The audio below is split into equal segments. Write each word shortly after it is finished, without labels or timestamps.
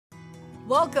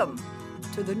Welcome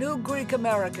to the new Greek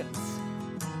Americans.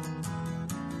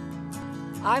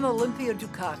 I'm Olympia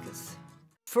Dukakis.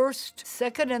 First,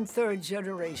 second, and third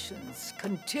generations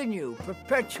continue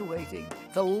perpetuating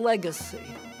the legacy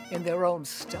in their own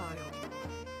style.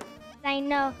 I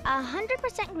know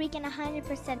 100% Greek and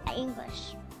 100%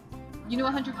 English. You know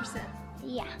 100%?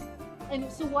 Yeah.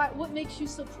 And so what makes you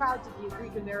so proud to be a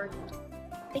Greek American?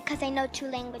 Because I know 2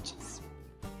 languages.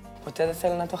 Ποτέ δεν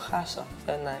θέλω να το χάσω.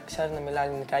 Θέλω να ξέρω να μιλάω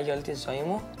ελληνικά για όλη τη ζωή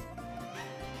μου.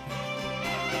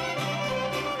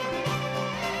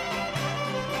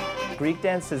 Greek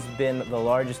dance has been the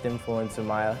largest influence in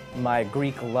my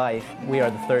Greek life. We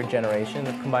are the 3rd generation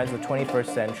that combines the 21st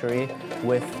century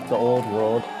with the old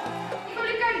world.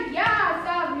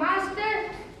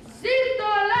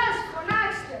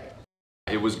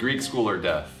 It was Greek school or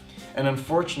death. And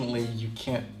unfortunately, you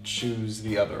can't choose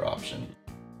the other option.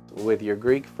 With your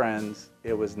Greek friends,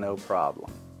 it was no problem.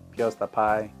 Pios ta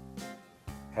pai,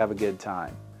 have a good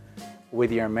time. With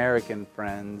your American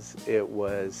friends, it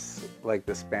was like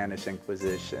the Spanish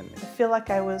Inquisition. I feel like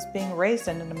I was being raised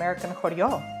in an American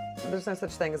choreo. There's no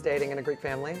such thing as dating in a Greek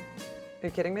family. Are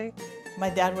you kidding me? My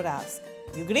dad would ask,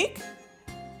 "You Greek?"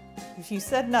 If you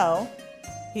said no,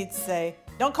 he'd say,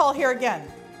 "Don't call here again."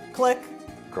 Click.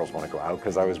 Girls want to go out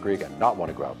because I was Greek and not want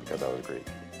to go out because I was Greek.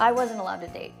 I wasn't allowed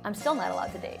to date. I'm still not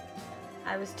allowed to date.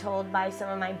 I was told by some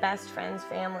of my best friends'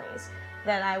 families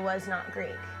that I was not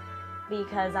Greek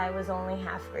because I was only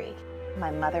half Greek.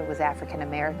 My mother was African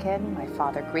American, my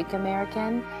father Greek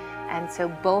American, and so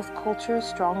both cultures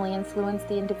strongly influence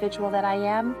the individual that I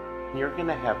am. You're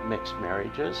going to have mixed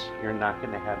marriages. You're not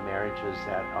going to have marriages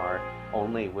that are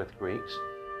only with Greeks,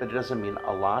 but it doesn't mean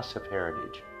a loss of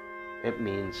heritage. It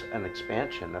means an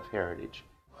expansion of heritage.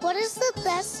 What is the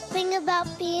best thing about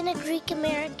being a Greek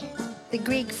American? The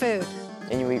Greek food.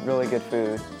 And you eat really good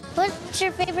food. What's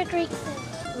your favorite Greek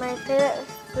food? My favorite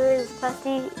food is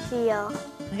pastillo.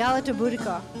 Gala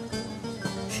bourriko.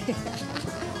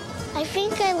 I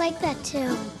think I like that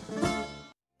too.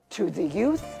 To the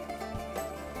youth,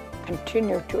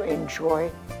 continue to enjoy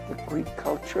the Greek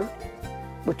culture,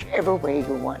 whichever way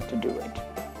you want to do it.